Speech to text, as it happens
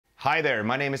Hi there,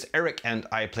 my name is Erik and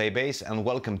I play bass, and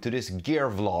welcome to this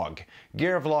gear vlog.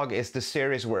 Gear vlog is the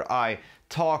series where I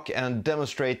talk and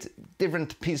demonstrate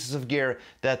different pieces of gear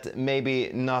that maybe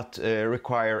not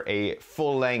require a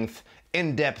full-length,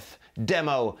 in-depth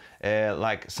demo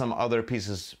like some other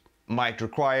pieces might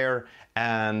require,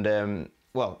 and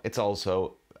well, it's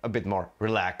also a bit more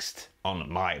relaxed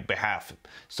on my behalf,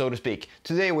 so to speak.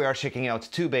 Today we are checking out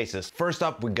two basses. First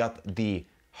up, we got the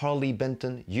Harley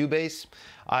Benton U-bass.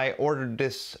 I ordered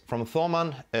this from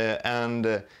Thomann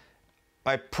and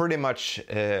I pretty much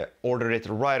ordered it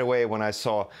right away when I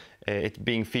saw it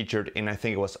being featured in, I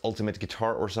think it was Ultimate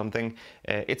Guitar or something.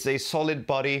 It's a solid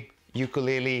body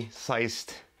ukulele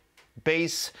sized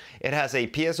bass. It has a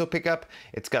piezo pickup,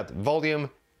 it's got volume,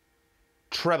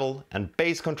 treble and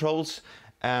bass controls,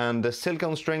 and the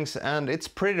silicone strings, and it's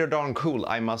pretty darn cool,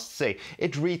 I must say.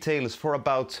 It retails for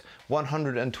about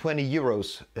 120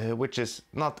 euros, which is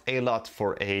not a lot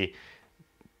for a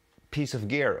piece of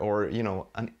gear or, you know,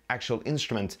 an actual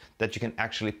instrument that you can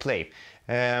actually play.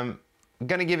 I'm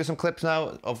gonna give you some clips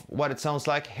now of what it sounds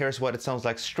like. Here's what it sounds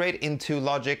like straight into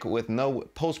Logic with no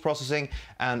post-processing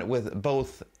and with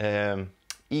both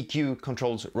EQ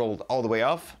controls rolled all the way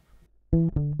off.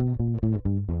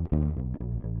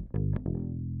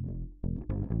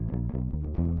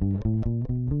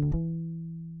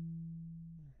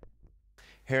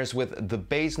 Here's with the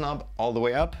bass knob all the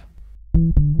way up.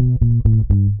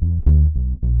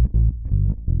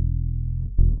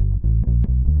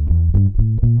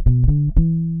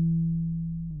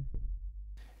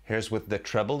 Here's with the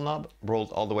treble knob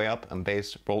rolled all the way up and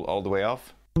bass rolled all the way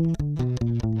off. And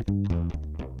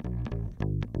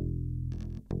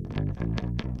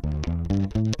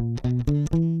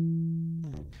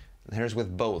here's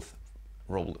with both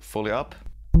rolled fully up.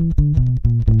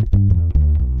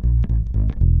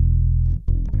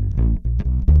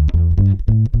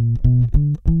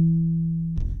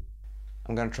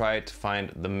 I'm gonna try to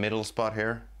find the middle spot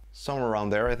here, somewhere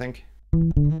around there, I think.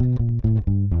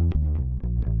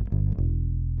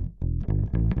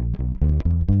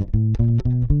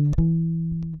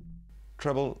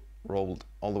 Treble rolled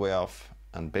all the way off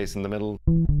and bass in the middle.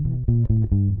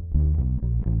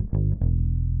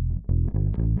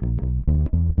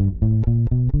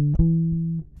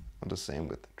 And the same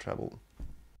with the treble.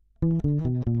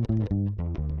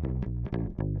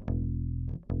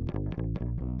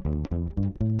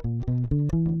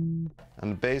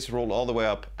 And the bass rolled all the way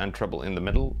up and treble in the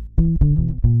middle.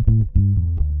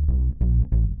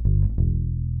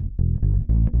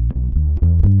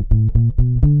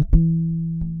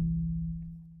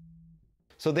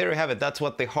 So there you have it, that's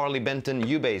what the Harley Benton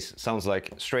U-bass sounds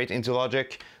like, straight into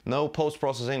Logic. No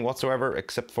post-processing whatsoever,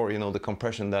 except for, you know, the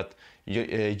compression that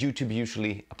YouTube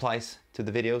usually applies to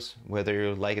the videos, whether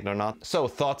you like it or not. So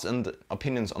thoughts and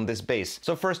opinions on this bass.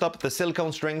 So first up, the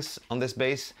silicone strings on this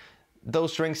bass.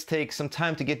 Those strings take some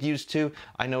time to get used to.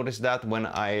 I noticed that when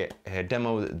I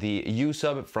demoed the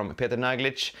U-sub from Peter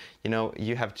Naglic. You know,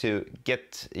 you have to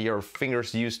get your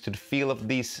fingers used to the feel of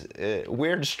these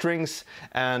weird strings,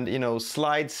 and, you know,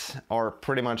 slides are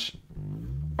pretty much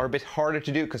a bit harder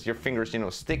to do because your fingers, you know,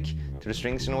 stick to the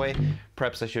strings in a way.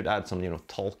 Perhaps I should add some, you know,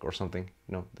 talc or something,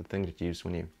 you know, the thing that you use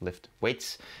when you lift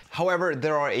weights. However,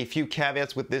 there are a few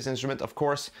caveats with this instrument, of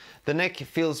course. The neck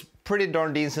feels pretty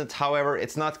darn decent, however,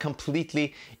 it's not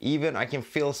completely even. I can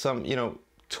feel some, you know,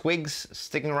 twigs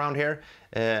sticking around here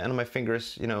and on my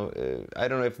fingers, you know. I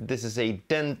don't know if this is a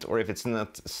dent or if it's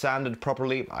not sanded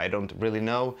properly, I don't really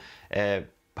know.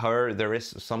 However, there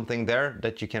is something there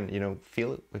that you can, you know,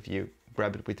 feel if you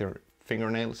grab it with your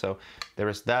fingernail, so there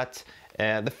is that.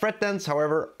 The fret ends,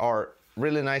 however, are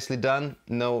really nicely done.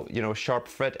 No, you know, sharp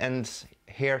fret ends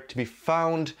here to be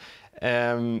found.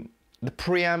 The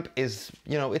preamp is,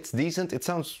 you know, it's decent. It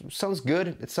sounds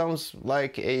good. It sounds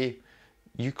like a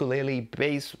ukulele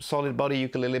bass, solid body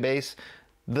ukulele bass.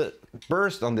 The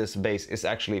burst on this bass is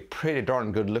actually pretty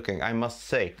darn good looking, I must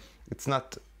say. It's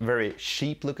not very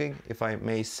cheap looking, if I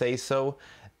may say so.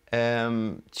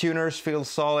 Tuners feel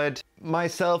solid.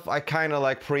 Myself, I kind of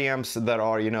like preamps that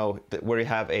are, you know, where you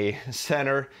have a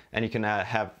center and you can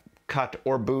have cut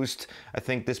or boost. I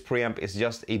think this preamp is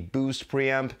just a boost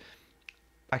preamp.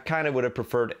 I kind of would have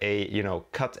preferred a, you know,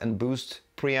 cut and boost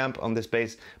preamp on this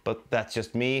bass, but that's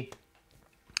just me.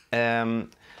 There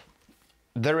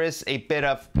is a bit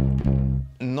of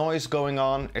noise going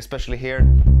on, especially here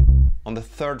on the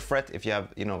 3rd fret if you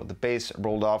have, you know, the bass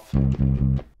rolled off.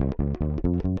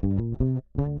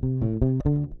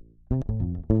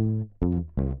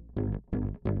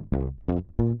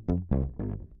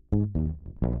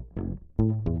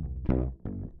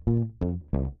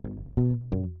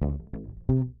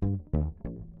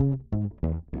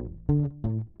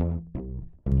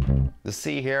 The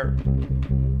C here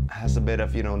has a bit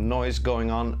of, you know, noise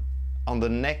going on the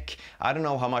neck. I don't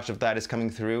know how much of that is coming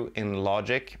through in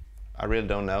Logic. I really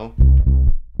don't know.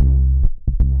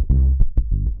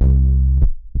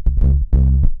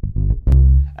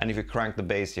 And if you crank the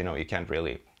bass, you know, you can't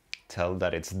really tell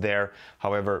that it's there.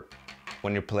 However,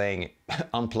 when you're playing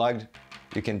unplugged,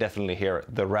 you can definitely hear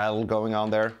the rattle going on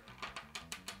there.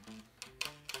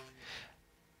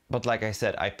 But like I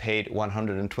said, I paid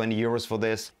 120 euros for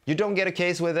this. You don't get a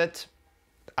case with it.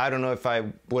 I don't know if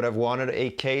I would have wanted a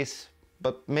case,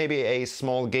 but maybe a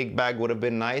small gig bag would have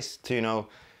been nice to, you know,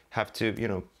 have to, you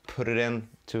know, put it in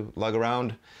to lug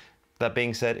around. That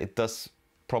being said, it does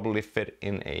probably fit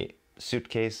in a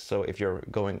suitcase, so if you're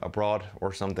going abroad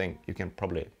or something, you can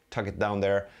probably tuck it down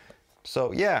there.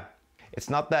 So yeah, it's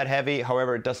not that heavy.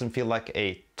 However, it doesn't feel like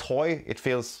a toy. It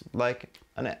feels like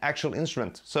an actual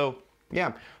instrument. So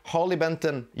yeah, Harley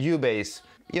Benton U-bass.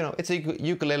 You know, it's a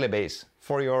ukulele bass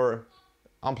for your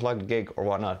unplugged gig or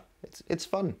whatnot. It's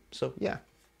fun. So yeah,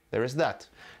 there is that.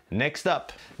 Next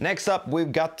up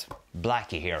we've got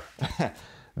Blackie here.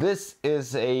 This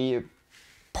is a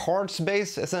parts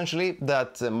bass essentially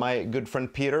that my good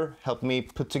friend Peter helped me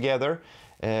put together.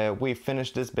 We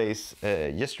finished this bass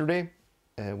yesterday,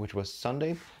 which was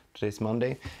Sunday. Today's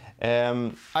Monday.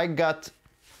 I got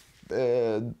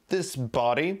this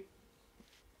body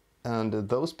and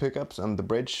those pickups and the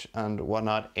bridge and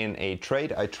whatnot in a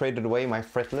trade. I traded away my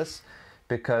fretless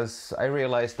because I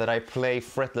realized that I play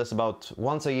fretless about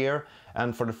once a year,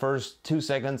 and for the first 2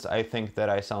 seconds I think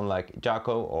that I sound like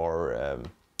Jaco or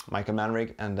Michael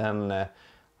Manrique, and then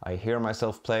I hear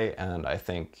myself play and I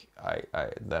think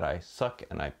that I suck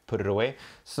and I put it away.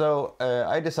 So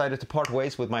I decided to part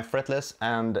ways with my fretless,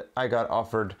 and I got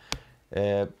offered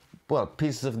well,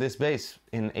 pieces of this bass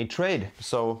in a trade.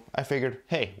 So I figured,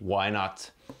 hey, why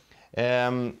not?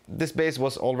 This bass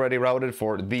was already routed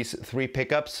for these 3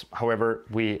 pickups. However,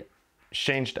 we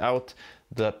changed out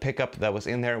the pickup that was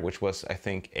in there, which was, I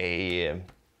think, a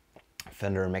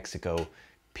Fender Mexico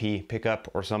P pickup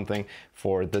or something,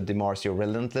 for the DiMarzio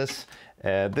Relentless.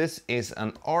 This is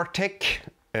an Arkö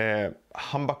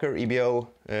humbucker EBO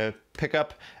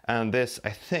pickup, and this, I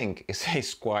think, is a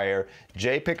Squier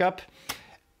J pickup.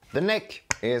 The neck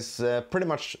is pretty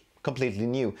much completely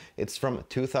new. It's from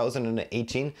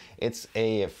 2018. It's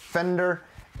a Fender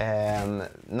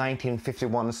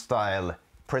 1951 style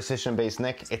precision bass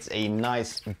neck. It's a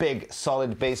nice big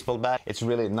solid baseball bat. It's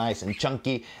really nice and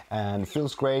chunky and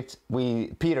feels great.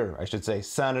 Peter, I should say,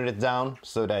 sanded it down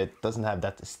so that it doesn't have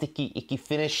that sticky icky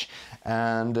finish,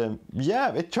 and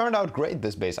yeah, it turned out great,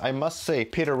 this bass. I must say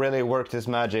Peter really worked his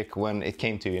magic when it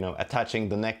came to, you know, attaching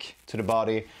the neck to the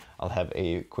body. I'll have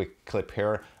a quick clip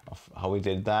here of how we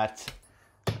did that.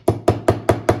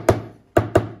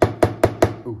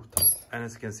 Ooh, and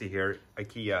as you can see here,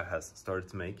 IKEA has started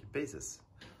to make basses.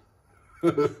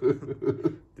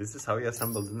 This is how you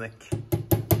assemble the neck.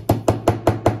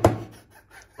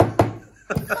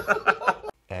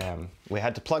 We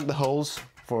had to plug the holes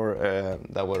for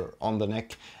that were on the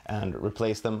neck and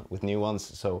replace them with new ones.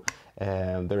 So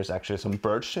there is actually some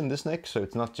birch in this neck, so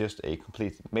it's not just a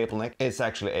complete maple neck. It's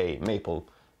actually a maple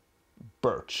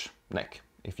birch neck,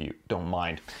 if you don't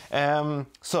mind.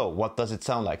 So what does it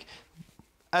sound like?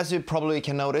 As you probably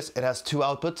can notice, it has 2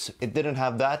 outputs. It didn't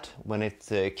have that when it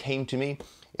came to me.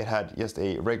 It had just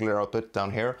a regular output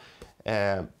down here,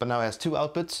 but now it has 2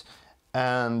 outputs,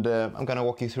 and I'm gonna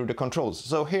walk you through the controls.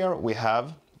 So here we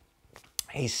have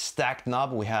a stacked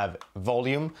knob. We have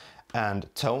volume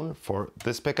and tone for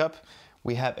this pickup.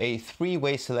 We have a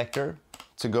 3-way selector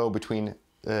to go between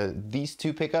these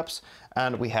 2 pickups,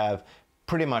 and we have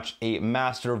pretty much a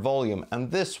master volume,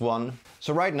 and this one.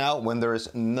 So right now, when there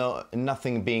is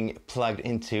nothing being plugged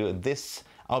into this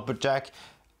output jack,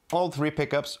 all 3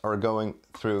 pickups are going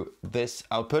through this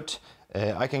output.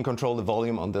 I can control the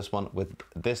volume on this one with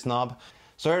this knob.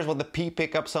 So here's what the P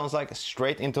pickup sounds like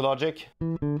straight into Logic.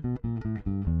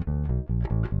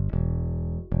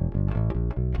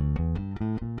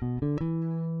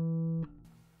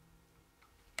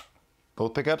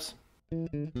 Both pickups.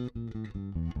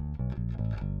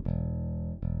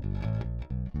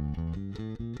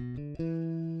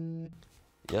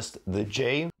 Just the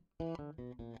J.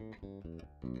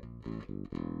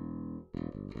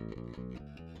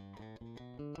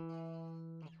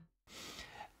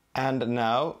 And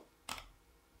now,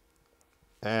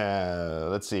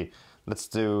 let's see, let's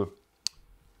do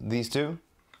these 2.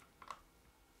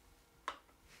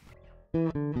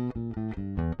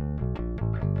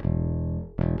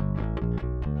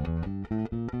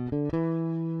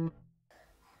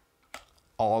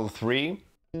 All 3.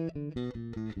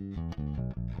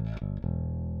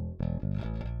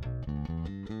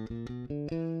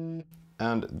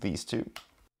 and these two.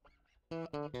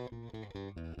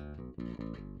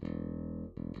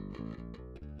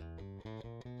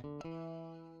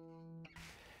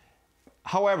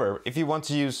 However, if you want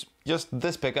to use just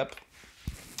this pickup,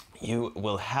 you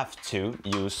will have to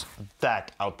use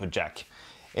that output jack.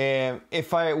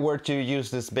 If I were to use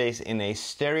this bass in a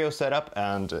stereo setup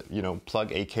and, you know,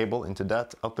 plug a cable into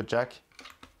that output jack,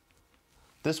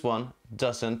 this one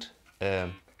doesn't, as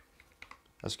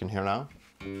you can hear now.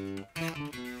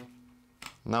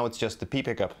 Now it's just the P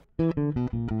pickup.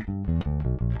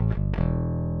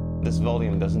 This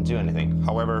volume doesn't do anything.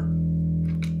 However,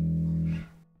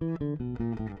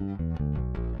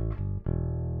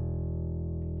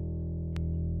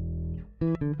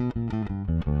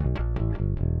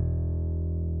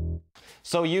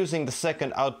 so using the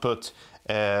second output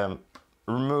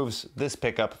removes this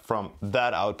pickup from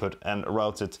that output and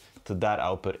routes it to that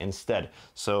output instead.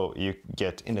 So you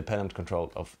get independent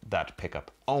control of that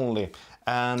pickup only.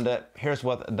 And here's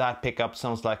what that pickup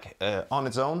sounds like on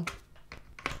its own.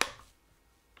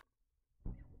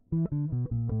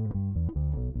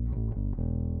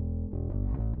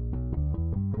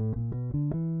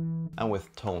 And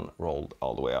with tone rolled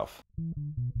all the way off.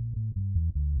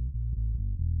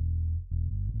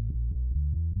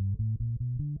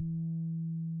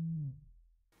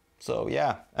 So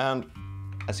yeah, and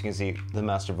as you can see, the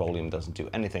master volume doesn't do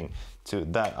anything to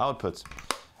that output.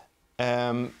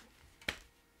 Hipshot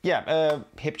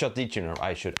detuner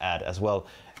I should add as well.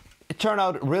 It turned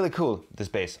out really cool, this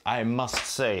bass, I must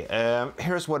say.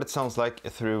 Here's what it sounds like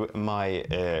through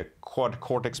my quad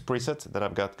Cortex preset that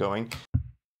I've got going.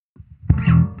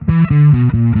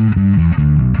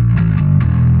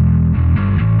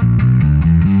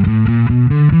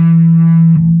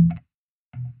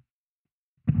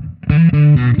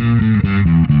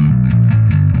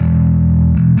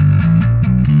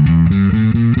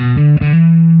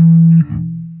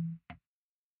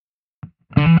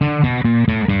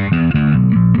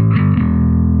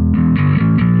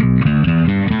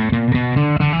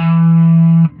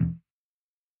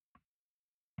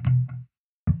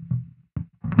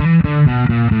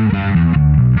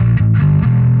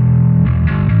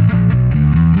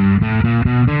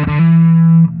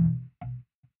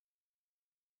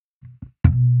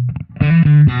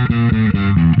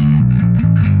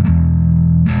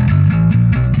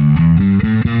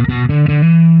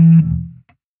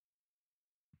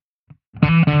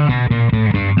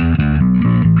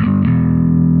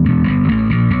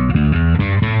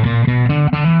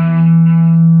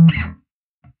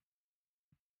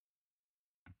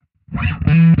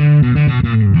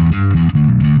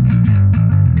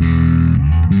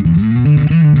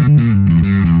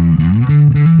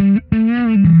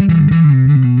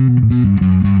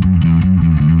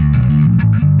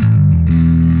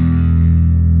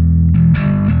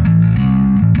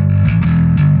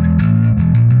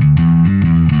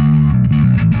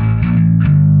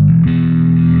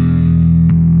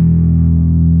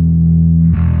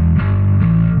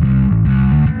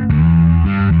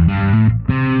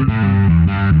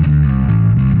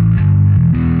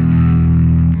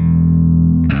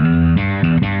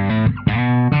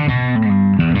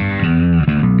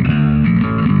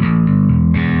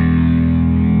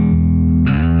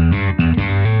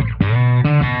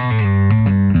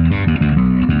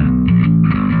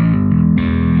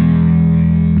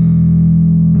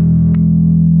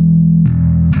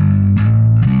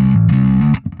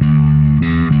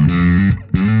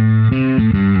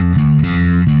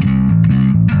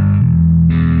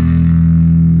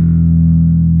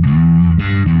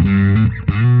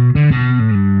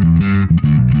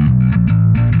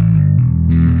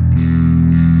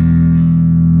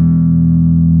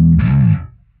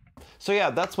 So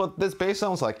yeah, that's what this bass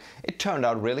sounds like. It turned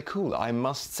out really cool, I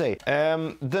must say.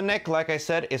 The neck, like I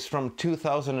said, is from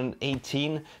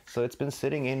 2018, so it's been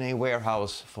sitting in a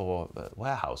warehouse for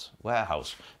warehouse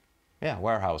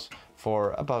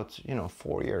for about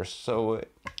 4 years. So it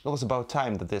was about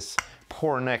time that this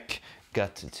poor neck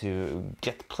got to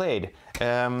get played.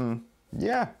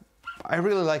 Yeah, I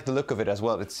really like the look of it as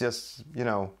well. It's just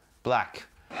black.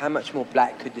 How much more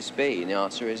black could this be? And the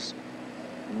answer is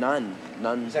none.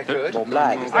 Is that good? More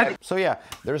black. So yeah,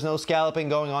 there's no scalloping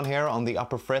going on here on the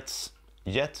upper frets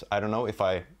yet. I don't know if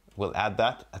I will add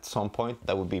that at some point.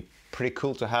 That would be pretty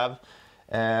cool to have.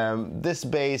 This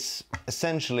bass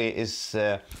essentially is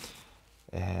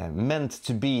meant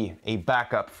to be a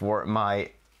backup for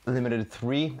my Limited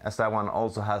 3, as that one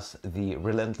also has the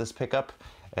Relentless pickup.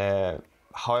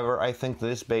 However, I think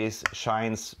this bass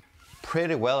shines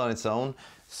pretty well on its own,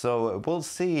 so we'll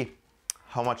see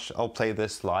how much I'll play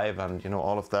this live and, you know,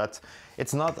 all of that.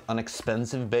 It's not an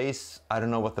expensive bass. I don't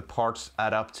know what the parts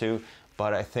add up to,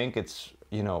 but I think it's,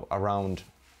 you know, around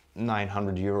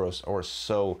 900 euros or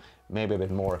so, maybe a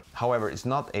bit more. However, it's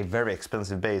not a very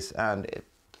expensive bass and it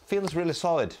feels really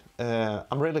solid.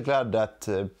 I'm really glad that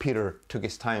Peter took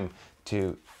his time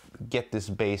to get this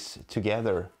bass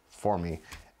together for me.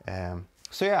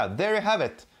 So yeah, there you have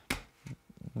it.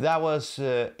 That was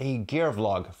a gear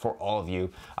vlog for all of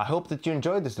you. I hope that you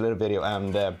enjoyed this little video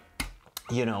and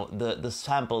you know, the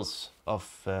samples of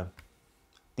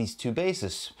these two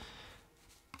basses.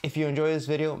 If you enjoy this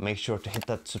video, make sure to hit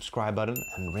that subscribe button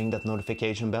and ring that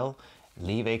notification bell.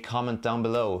 Leave a comment down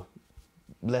below.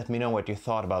 Let me know what you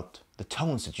thought about the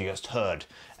tones that you just heard.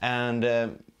 And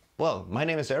well, my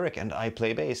name is Erik and I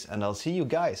play bass, and I'll see you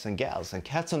guys and gals and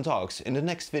cats and dogs in the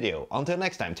next video. Until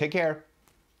next time, take care.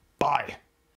 Bye.